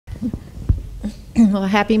Well,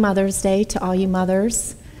 happy Mother's Day to all you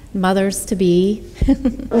mothers, mothers-to-be.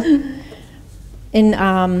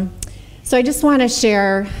 And so I just want to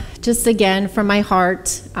share, just again, from my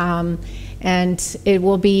heart, and it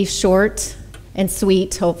will be short and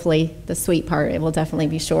sweet, hopefully. The sweet part, it will definitely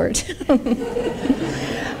be short.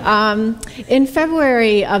 In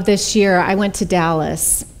February of this year, I went to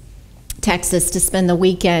Dallas, Texas, to spend the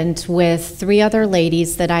weekend with 3 other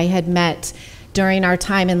ladies that I had met during our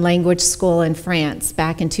time in language school in France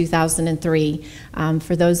back in 2003.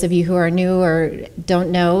 For those of you who are new or don't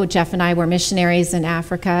know, Jeff and I were missionaries in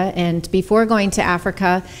Africa, and before going to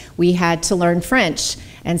Africa, we had to learn French.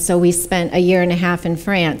 And so we spent a year and a half in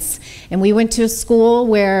France. And we went to a school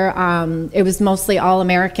where it was mostly all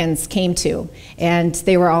Americans came to. And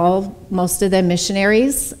they were all, most of them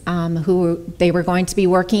missionaries, they were going to be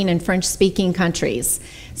working in French-speaking countries.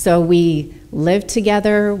 So we lived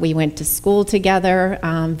together, we went to school together,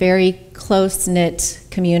 very close-knit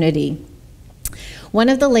community. One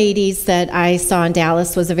of the ladies that I saw in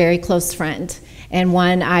Dallas was a very close friend, and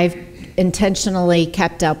one I've intentionally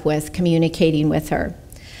kept up with, communicating with her.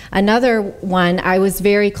 Another one I was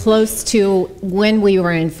very close to when we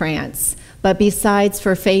were in France, but besides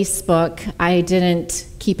for Facebook, I didn't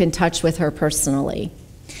keep in touch with her personally.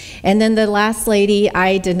 And then the last lady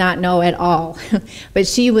I did not know at all, but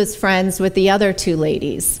she was friends with the other 2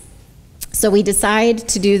 ladies. So we decide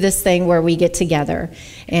to do this thing where we get together,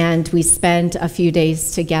 and we spend a few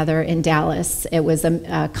days together in Dallas. It was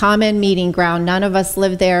a common meeting ground. None of us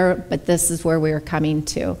lived there, but this is where we were coming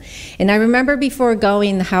to. And I remember before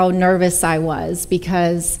going how nervous I was,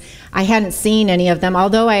 because I hadn't seen any of them.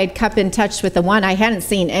 Although I had kept in touch with the one, I hadn't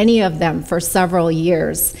seen any of them for several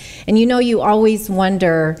years. And you know, you always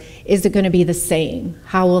wonder, is it going to be the same?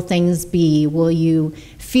 How will things be? Will you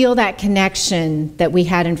feel that connection that we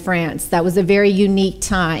had in France? That was a very unique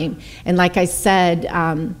time. And like I said,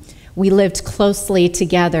 we lived closely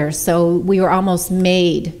together, so we were almost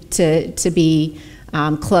made to be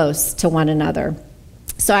close to one another.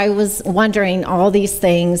 So I was wondering all these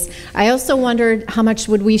things. I also wondered, how much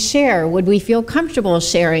would we share? Would we feel comfortable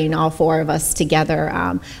sharing, all 4 of us together?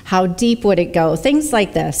 How deep would it go? Things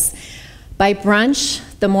like this. By brunch,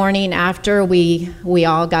 the morning after we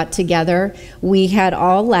all got together, we had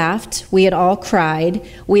all laughed, we had all cried,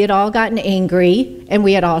 we had all gotten angry, and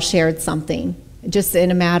we had all shared something, just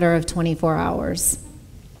in a matter of 24 hours.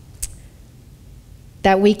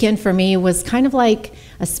 That weekend for me was kind of like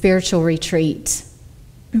a spiritual retreat.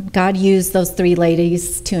 God used those 3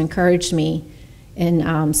 ladies to encourage me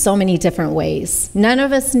in so many different ways. None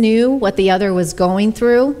of us knew what the other was going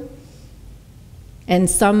through, and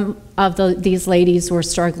some of these ladies were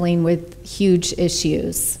struggling with huge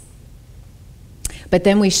issues. But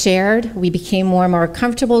then we shared, we became more and more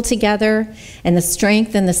comfortable together, and the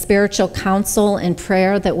strength and the spiritual counsel and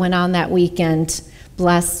prayer that went on that weekend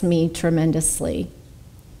blessed me tremendously.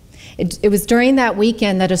 It was during that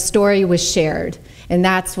weekend that a story was shared, and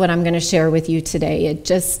that's what I'm going to share with you today. It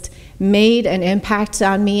just made an impact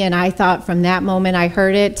on me, and I thought from that moment I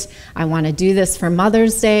heard it, I want to do this for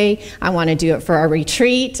Mother's Day. I want to do it for our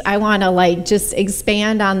retreat. I want to just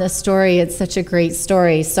expand on this story. It's such a great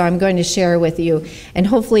story, so I'm going to share it with you, and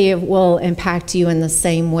hopefully it will impact you in the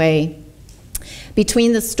same way.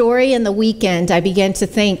 Between the story and the weekend, I began to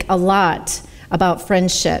think a lot about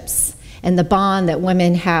friendships and the bond that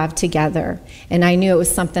women have together. And I knew it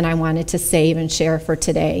was something I wanted to save and share for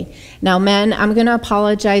today. Now, men, I'm going to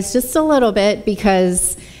apologize just a little bit,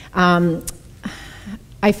 because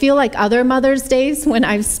I feel like other Mother's Days when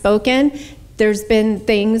I've spoken, there's been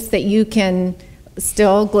things that you can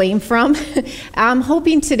still glean from. I'm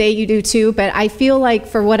hoping today you do too, but I feel like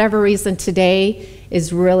for whatever reason today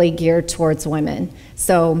is really geared towards women.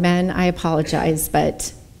 So men, I apologize,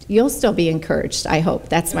 but you'll still be encouraged, I hope.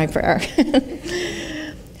 That's my prayer.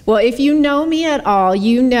 Well, if you know me at all,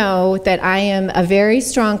 you know that I am a very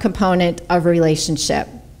strong component of relationship.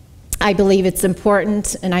 I believe it's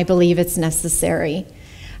important, and I believe it's necessary.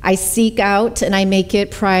 I seek out and I make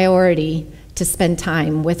it priority to spend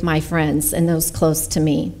time with my friends and those close to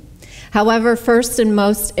me. However, first and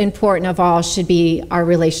most important of all should be our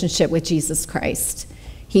relationship with Jesus Christ.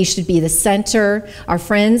 He should be the center. Our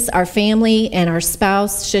friends, our family, and our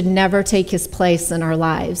spouse should never take his place in our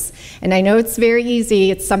lives. And I know it's very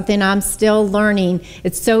easy. It's something I'm still learning.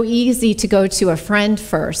 It's so easy to go to a friend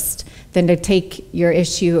first than to take your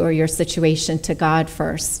issue or your situation to God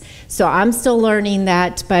first. So I'm still learning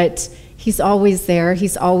that, but he's always there.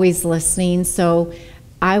 He's always listening. So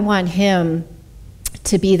I want him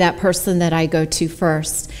to be that person that I go to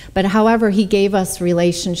first. But however, he gave us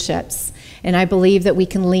relationships. And I believe that we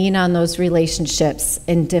can lean on those relationships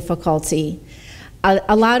in difficulty.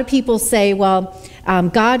 a lot of people say, well,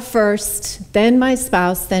 God first, then my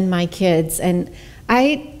spouse, then my kids. And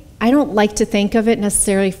I don't like to think of it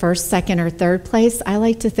necessarily first, second, or third place. I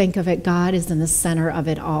like to think of it, God is in the center of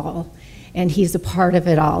it all. And he's a part of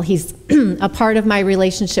it all. He's a part of my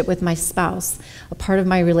relationship with my spouse, a part of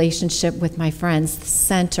my relationship with my friends, the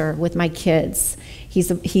center with my kids. He's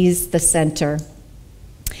the center.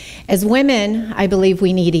 As women, I believe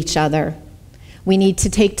we need each other. We need to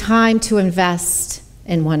take time to invest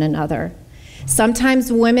in one another.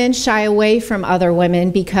 Sometimes women shy away from other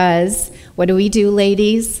women because, what do we do,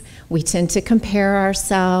 ladies? We tend to compare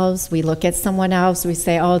ourselves. We look at someone else. We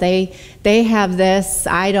say, oh, they have this,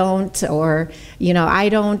 I don't, or, I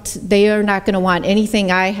don't, they are not going to want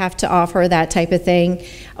anything I have to offer, that type of thing,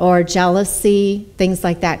 or jealousy, things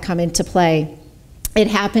like that come into play. It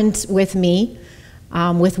happened with me.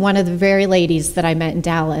 With one of the very ladies that I met in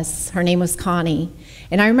Dallas. Her name was Connie.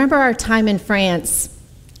 And I remember our time in France.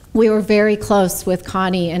 We were very close with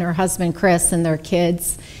Connie and her husband Chris and their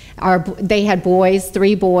kids. They had boys,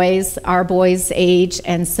 3 boys, our boys' age,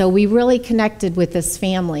 and so we really connected with this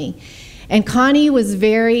family. And Connie was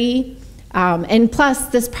very, and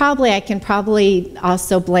plus I can probably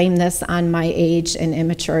also blame this on my age and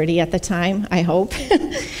immaturity at the time, I hope.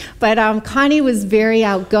 But Connie was very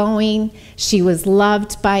outgoing. She was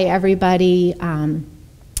loved by everybody. That's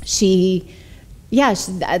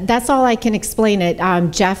all I can explain it.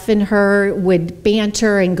 Jeff and her would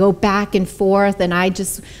banter and go back and forth, and I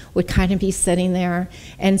just would kind of be sitting there.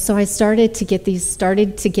 And so I started to get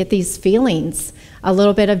these feelings, a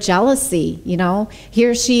little bit of jealousy,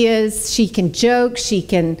 Here she is, she can joke, she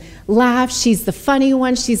can laugh, she's the funny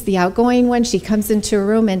one, she's the outgoing one, she comes into a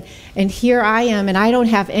room, and here I am, and I don't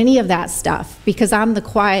have any of that stuff because I'm the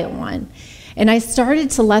quiet one. And I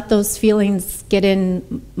started to let those feelings get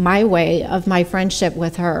in my way of my friendship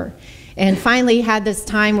with her. And finally had this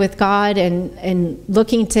time with God and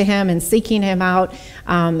looking to him and seeking him out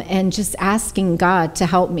and just asking God to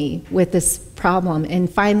help me with this problem.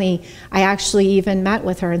 And finally, I actually even met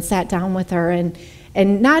with her and sat down with her and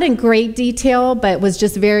not in great detail, but was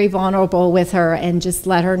just very vulnerable with her and just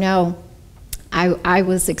let her know I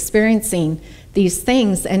was experiencing these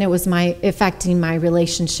things, and it was affecting my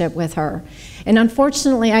relationship with her. And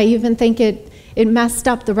unfortunately, I even think it messed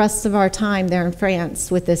up the rest of our time there in France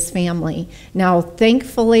with this family. Now,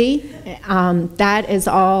 thankfully, that is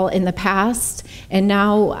all in the past, and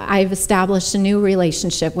now I've established a new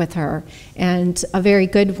relationship with her, and a very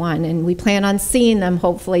good one, and we plan on seeing them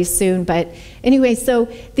hopefully soon. But anyway, so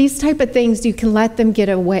these type of things, you can let them get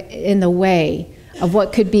in the way of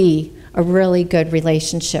what could be a really good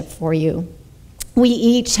relationship for you. We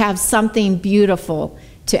each have something beautiful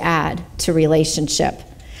to add to relationship.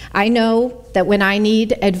 I know that when I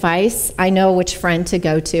need advice, I know which friend to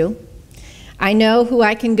go to. I know who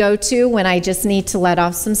I can go to when I just need to let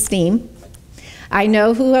off some steam. I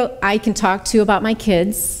know who I can talk to about my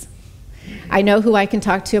kids. I know who I can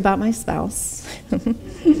talk to about my spouse.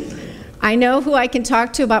 I know who I can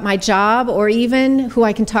talk to about my job, or even who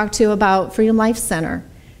I can talk to about Freedom Life Center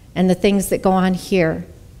and the things that go on here.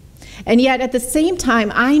 And yet at the same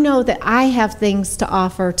time, I know that I have things to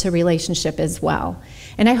offer to relationship as well.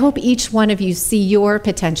 And I hope each one of you see your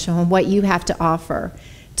potential and what you have to offer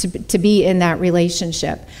to be in that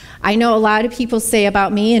relationship. I know a lot of people say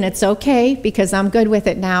about me, and it's okay because I'm good with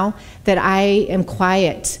it now, that I am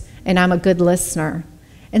quiet and I'm a good listener.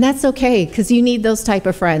 And that's okay, because you need those type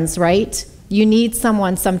of friends, right? You need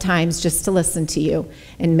someone sometimes just to listen to you,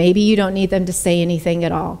 and maybe you don't need them to say anything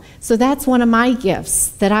at all. So that's one of my gifts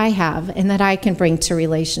that I have and that I can bring to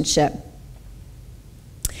relationship.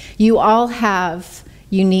 You all have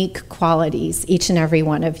unique qualities, each and every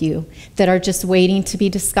one of you, that are just waiting to be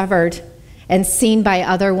discovered and seen by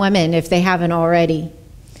other women if they haven't already.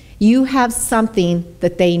 You have something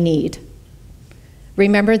that they need.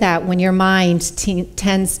 Remember that when your mind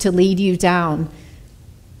tends to lead you down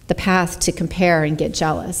the path to compare and get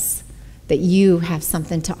jealous, that you have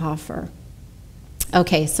something to offer.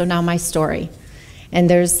 Okay, so now my story. And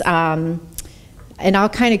there's, and I'll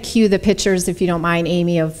kind of cue the pictures, if you don't mind,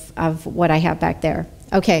 Amy, of what I have back there.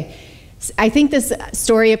 Okay, I think this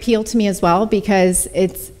story appealed to me as well because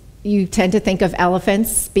you tend to think of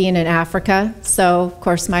elephants being in Africa, so of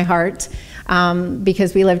course my heart,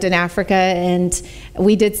 because we lived in Africa and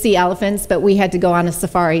we did see elephants, but we had to go on a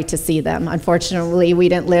safari to see them. Unfortunately, we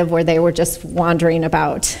didn't live where they were just wandering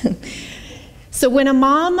about. So when a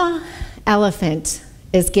mama elephant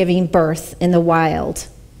is giving birth in the wild,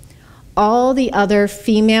 all the other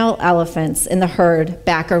female elephants in the herd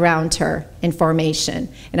back around her in formation.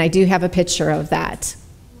 And I do have a picture of that.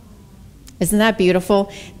 Isn't that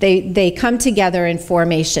beautiful? They come together in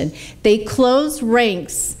formation. They close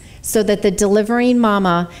ranks so that the delivering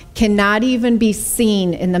mama cannot even be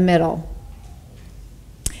seen in the middle.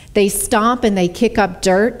 They stomp and they kick up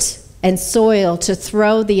dirt and soil to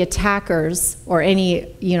throw the attackers, or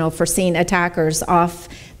any, foreseen attackers, off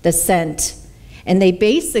the scent. And they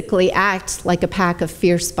basically act like a pack of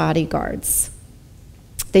fierce bodyguards.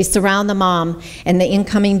 They surround the mom and the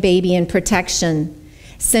incoming baby in protection,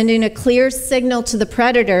 sending a clear signal to the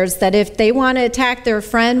predators that if they want to attack their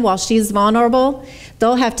friend while she's vulnerable,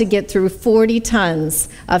 they'll have to get through 40 tons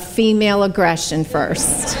of female aggression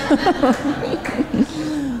first.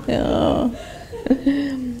 Oh.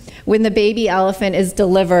 When the baby elephant is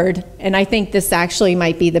delivered, and I think this actually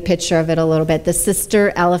might be the picture of it a little bit, the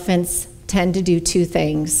sister elephants tend to do two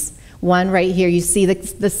things. One right here, you see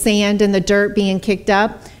the sand and the dirt being kicked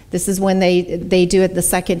up. This is when they do it the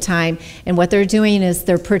second time. And what they're doing is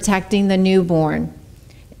they're protecting the newborn.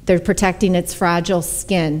 They're protecting its fragile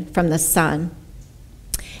skin from the sun.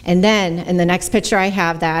 And then, in the next picture I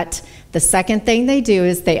have that, the second thing they do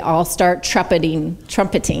is they all start trumpeting.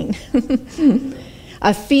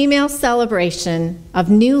 A female celebration of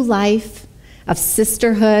new life, of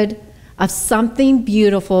sisterhood, of something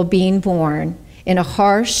beautiful being born in a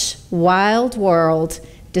harsh, wild world,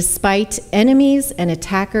 despite enemies and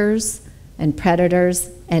attackers and predators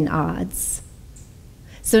and odds.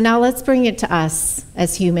 So now let's bring it to us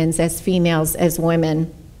as humans, as females, as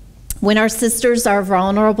women. When our sisters are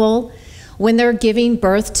vulnerable, when they're giving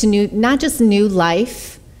birth to not just new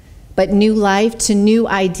life, but new life to new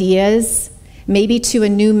ideas, maybe to a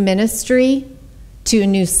new ministry, to a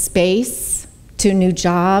new space, to a new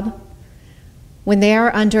job. When they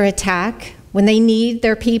are under attack, when they need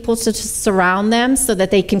their people to surround them so that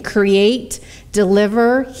they can create,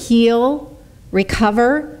 deliver, heal,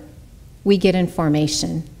 recover, we get in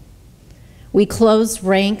formation. We close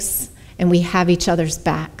ranks and we have each other's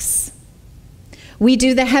backs. We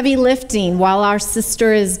do the heavy lifting while our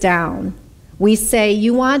sister is down. We say,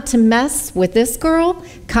 you want to mess with this girl?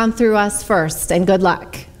 Come through us first, and good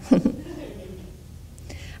luck.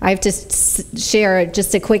 I have to share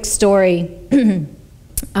just a quick story.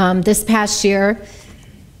 This past year,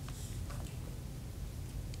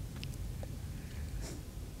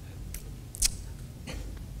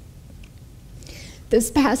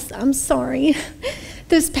 this past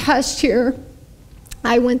year,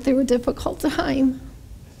 I went through a difficult time.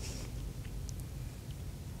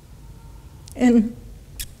 And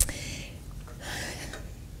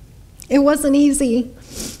it wasn't easy.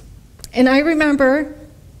 And I remember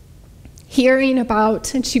hearing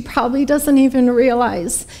about, and she probably doesn't even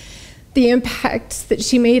realize the impact that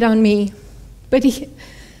she made on me. But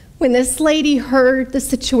when this lady heard the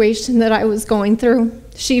situation that I was going through,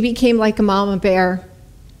 she became like a mama bear.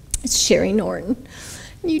 It's Sherry Norton.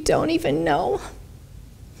 You don't even know.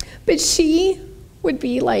 But she would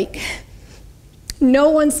be like,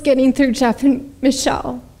 no one's getting through Jeff and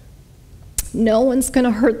Michelle. No one's going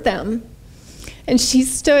to hurt them. And she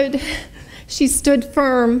stood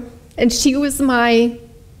firm, and she was my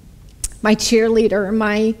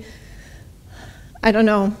cheerleader, I don't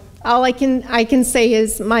know. All I can say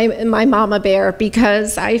is my mama bear,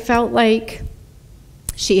 because I felt like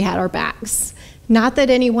she had our backs. Not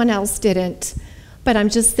that anyone else didn't, but I'm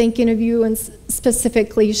just thinking of you, and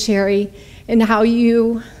specifically Sherry, and how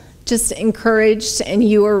you just encouraged and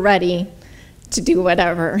you were ready to do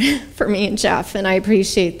whatever for me and Jeff, and I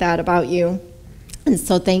appreciate that about you. And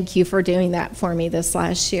so thank you for doing that for me this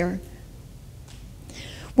last year.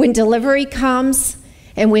 When delivery comes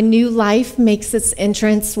and when new life makes its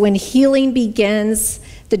entrance, when healing begins,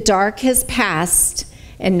 the dark has passed,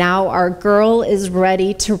 and now our girl is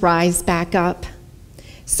ready to rise back up.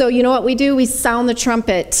 So you know what we do? We sound the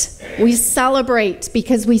trumpet. We celebrate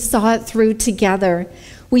because we saw it through together.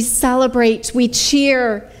 We celebrate, we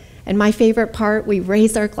cheer, and my favorite part, we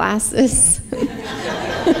raise our glasses.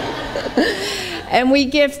 And we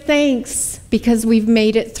give thanks because we've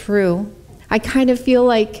made it through. I kind of feel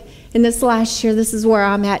like in this last year, this is where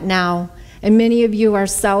I'm at now. And many of you are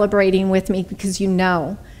celebrating with me because you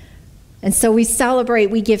know. And so we celebrate,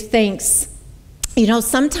 we give thanks. You know,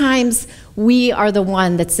 sometimes we are the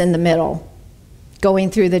one that's in the middle,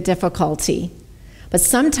 going through the difficulty. But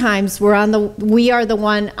sometimes we are the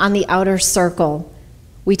one on the outer circle.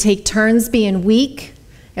 We take turns being weak,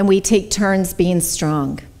 and we take turns being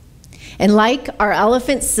strong. And like our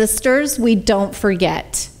elephant sisters, we don't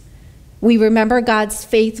forget. We remember God's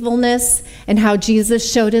faithfulness and how Jesus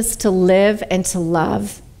showed us to live and to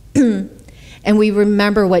love. And we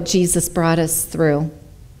remember what Jesus brought us through.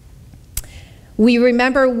 We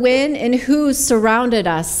remember when and who surrounded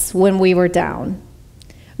us when we were down.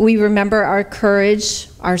 We remember our courage,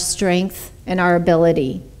 our strength, and our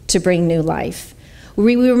ability to bring new life.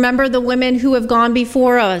 We remember the women who have gone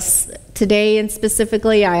before us today, and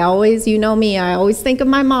specifically, you know me, I always think of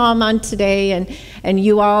my mom on today, and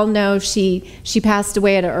you all know she passed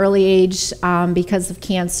away at an early age because of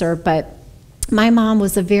cancer, but my mom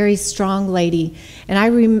was a very strong lady,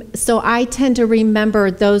 and so I tend to remember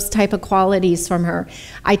those type of qualities from her.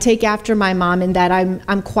 I take after my mom in that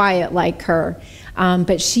I'm quiet like her.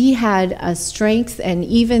 But she had a strength, and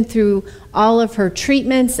even through all of her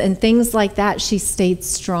treatments and things like that, she stayed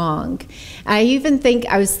strong. I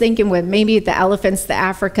was thinking with maybe the elephants, the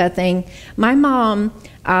Africa thing, my mom,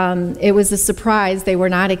 it was a surprise. They were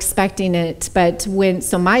not expecting it. But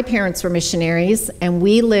so my parents were missionaries, and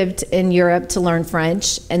we lived in Europe to learn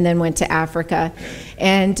French and then went to Africa.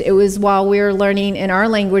 And it was while we were learning in our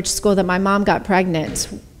language school that my mom got pregnant.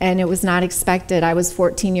 And it was not expected. I was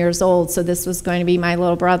 14 years old, so this was going to be my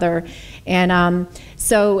little brother. And on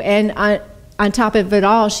top of it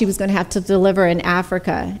all, she was going to have to deliver in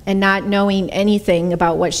Africa, and not knowing anything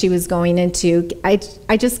about what she was going into. I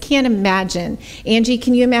just can't imagine. Angie,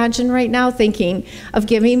 can you imagine right now thinking of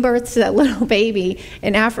giving birth to that little baby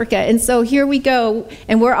in Africa? And so here we go,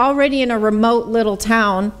 and we're already in a remote little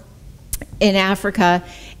town in Africa,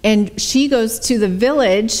 and she goes to the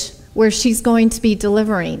village where she's going to be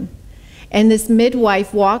delivering. And this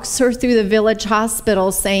midwife walks her through the village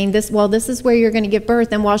hospital saying, this is where you're going to give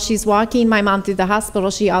birth. And while she's walking my mom through the hospital,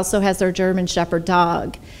 she also has her German Shepherd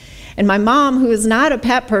dog. And my mom, who is not a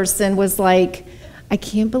pet person, was like, I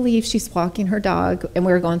can't believe she's walking her dog, and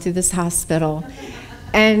we're going through this hospital.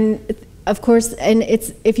 And of course, and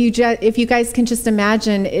if you guys can just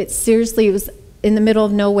imagine, it was in the middle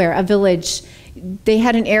of nowhere, a village. They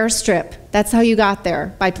had an airstrip. That's how you got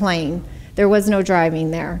there, by plane. There was no driving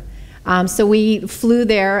there. So we flew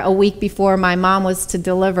there a week before my mom was to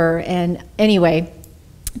deliver. And anyway,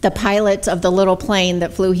 the pilot of the little plane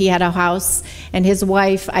that flew, he had a house, and his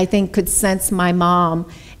wife, I think, could sense my mom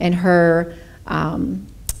and her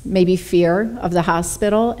maybe fear of the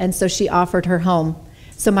hospital, and so she offered her home.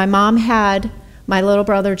 So my mom had my little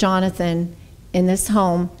brother Jonathan in this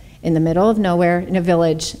home in the middle of nowhere in a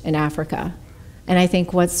village in Africa. And I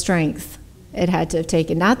think what strength it had to have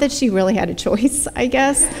taken. Not that she really had a choice, I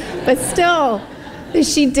guess, but still,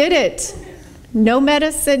 she did it. No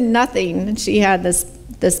medicine, nothing. She had this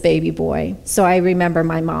baby boy. So I remember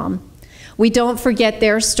my mom. We don't forget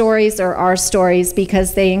their stories or our stories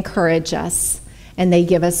because they encourage us and they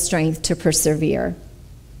give us strength to persevere.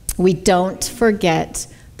 We don't forget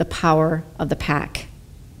the power of the pack.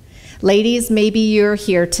 Ladies, maybe you're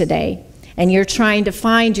here today and you're trying to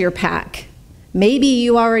find your pack. Maybe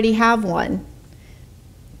you already have one.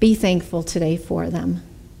 Be thankful today for them.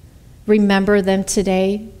 Remember them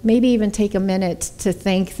today. Maybe even take a minute to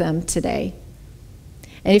thank them today.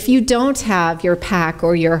 And if you don't have your pack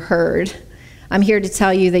or your herd, I'm here to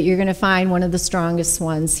tell you that you're going to find one of the strongest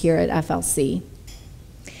ones here at FLC.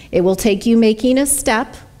 It will take you making a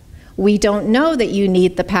step. We don't know that you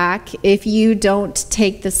need the pack if you don't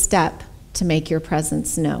take the step to make your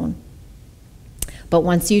presence known. But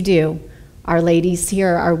once you do, our ladies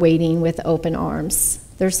here are waiting with open arms.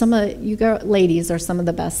 Ladies are some of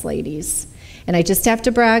the best ladies. And I just have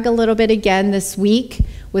to brag a little bit again. This week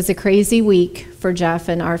was a crazy week for Jeff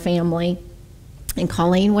and our family. And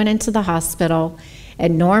Colleen went into the hospital.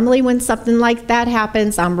 And normally when something like that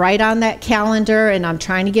happens, I'm right on that calendar and I'm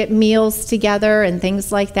trying to get meals together and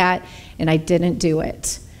things like that. And I didn't do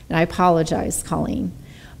it. And I apologize, Colleen.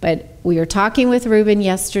 But we were talking with Ruben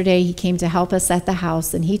yesterday. He came to help us at the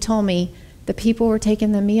house, and he told me the people were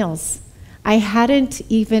taking the meals. I hadn't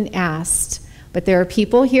even asked, but there are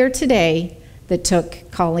people here today that took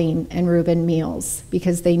Colleen and Ruben meals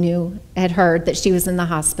because they had heard that she was in the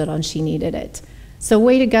hospital and she needed it. So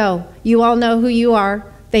way to go. You all know who you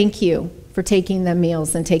are. Thank you for taking them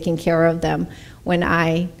meals and taking care of them when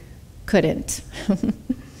I couldn't.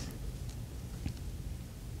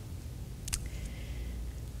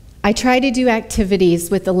 I try to do activities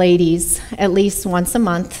with the ladies at least once a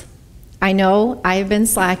month. I know I have been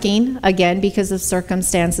slacking, again, because of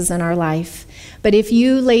circumstances in our life. But if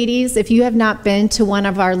you ladies, if you have not been to one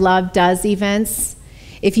of our Love Does events,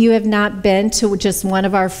 if you have not been to just one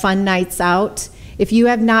of our fun nights out, if you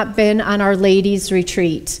have not been on our ladies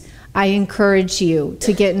retreat, I encourage you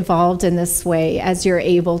to get involved in this way as you're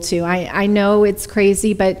able to. I know it's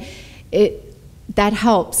crazy, but that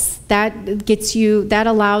helps. That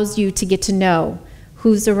allows you to get to know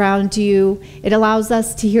who's around you. It allows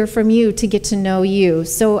us to hear from you, to get to know you.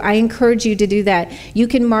 So I encourage you to do that. You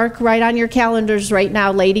can mark right on your calendars right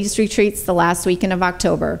now, ladies' retreats the last weekend of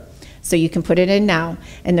October. So you can put it in now.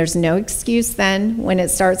 And there's no excuse then when it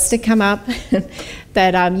starts to come up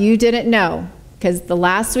that you didn't know. Because the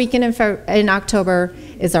last weekend in October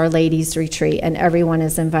is our ladies' retreat, and everyone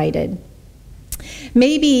is invited.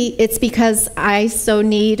 Maybe it's because I so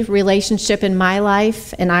need relationship in my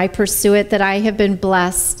life and I pursue it that I have been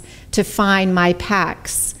blessed to find my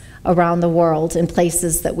packs around the world in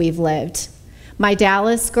places that we've lived. My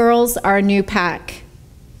Dallas girls are a new pack.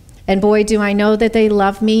 And boy, do I know that they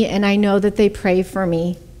love me, and I know that they pray for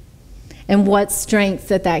me. And what strength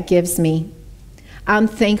that gives me. I'm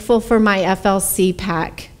thankful for my FLC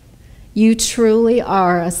pack. You truly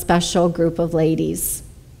are a special group of ladies.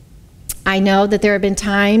 I know that there have been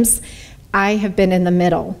times I have been in the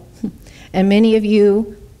middle, and many of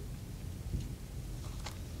you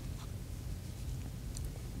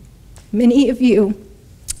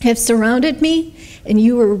have surrounded me, and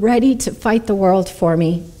you were ready to fight the world for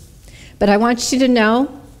me. But I want you to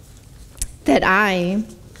know that I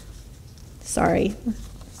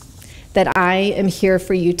am here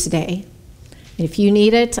for you today. And if you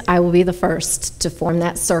need it, I will be the first to form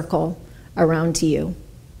that circle around you.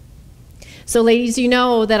 So ladies, you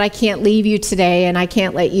know that I can't leave you today, and I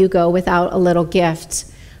can't let you go without a little gift.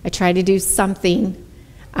 I try to do something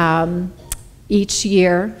each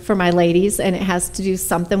year for my ladies, and it has to do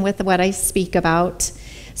something with what I speak about.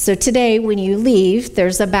 So today, when you leave,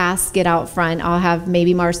 there's a basket out front. I'll have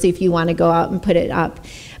maybe Marcy, if you want to go out and put it up.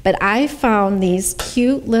 But I found these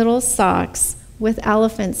cute little socks with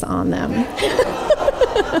elephants on them.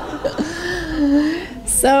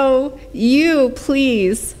 So you,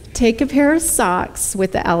 please, take a pair of socks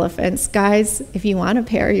with the elephants. Guys, if you want a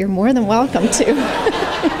pair, you're more than welcome to.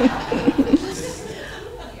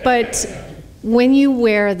 But when you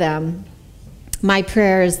wear them, my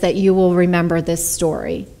prayer is that you will remember this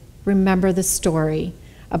story. Remember the story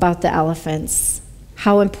about the elephants.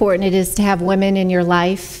 How important it is to have women in your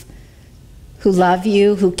life who love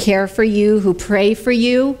you, who care for you, who pray for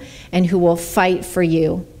you, and who will fight for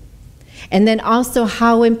you. And then also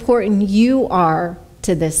how important you are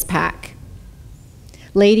to this pack.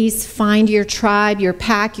 Ladies, find your tribe, your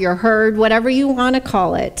pack, your herd, whatever you want to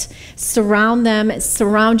call it. Surround them,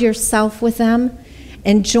 surround yourself with them,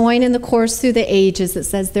 and join in the course through the ages that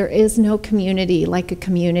says there is no community like a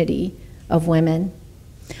community of women.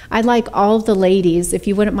 I'd like all of the ladies, if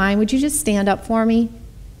you wouldn't mind, would you just stand up for me?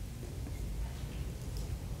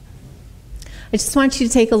 I just want you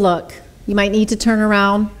to take a look. You might need to turn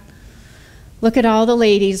around. Look at all the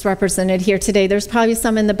ladies represented here today. There's probably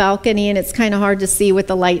some in the balcony, and it's kind of hard to see with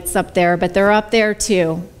the lights up there, but they're up there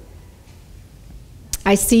too.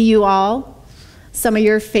 I see you all. Some of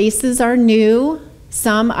your faces are new.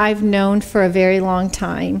 Some I've known for a very long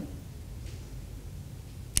time.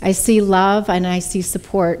 I see love and I see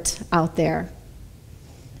support out there.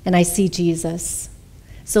 And I see Jesus.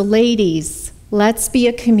 So ladies, let's be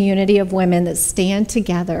a community of women that stand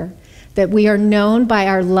together, that we are known by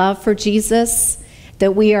our love for Jesus,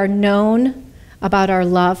 that we are known about our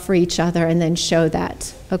love for each other, and then show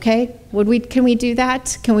that, okay? Can we do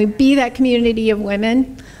that? Can we be that community of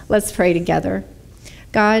women? Let's pray together.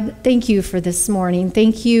 God, thank you for this morning.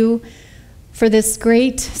 Thank you for this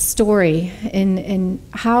great story and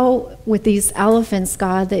how with these elephants,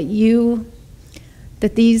 God, that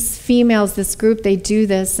these females, this group, they do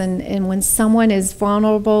this, and when someone is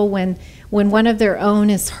vulnerable, when one of their own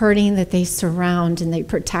is hurting, that they surround and they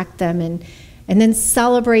protect them and then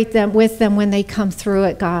celebrate them with them when they come through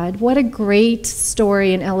it, God. What a great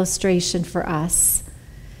story and illustration for us.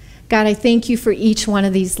 God, I thank you for each one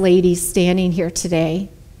of these ladies standing here today.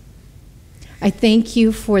 I thank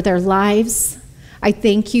you for their lives. I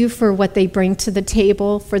thank you for what they bring to the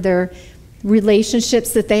table, for their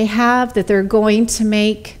relationships that they have, that they're going to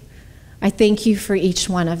make. I thank you for each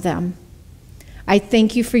one of them. I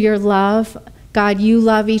thank you for your love. God, you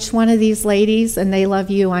love each one of these ladies, and they love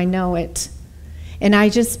you. I know it. And I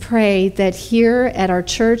just pray that here at our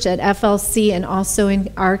church, at FLC, and also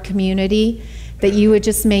in our community, that you would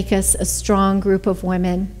just make us a strong group of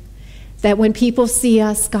women. That when people see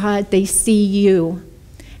us, God, they see you,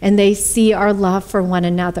 and they see our love for one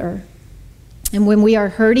another. And when we are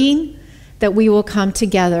hurting, that we will come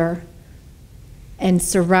together and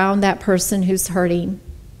surround that person who's hurting.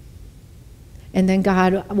 And then,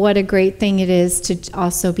 God, what a great thing it is to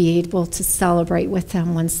also be able to celebrate with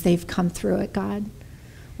them once they've come through it, God.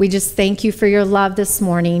 We just thank you for your love this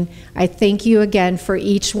morning. I thank you again for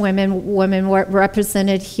each woman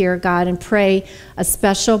represented here, God, and pray a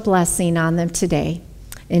special blessing on them today.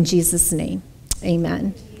 In Jesus' name,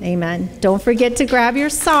 amen. Amen. Don't forget to grab your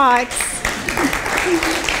socks.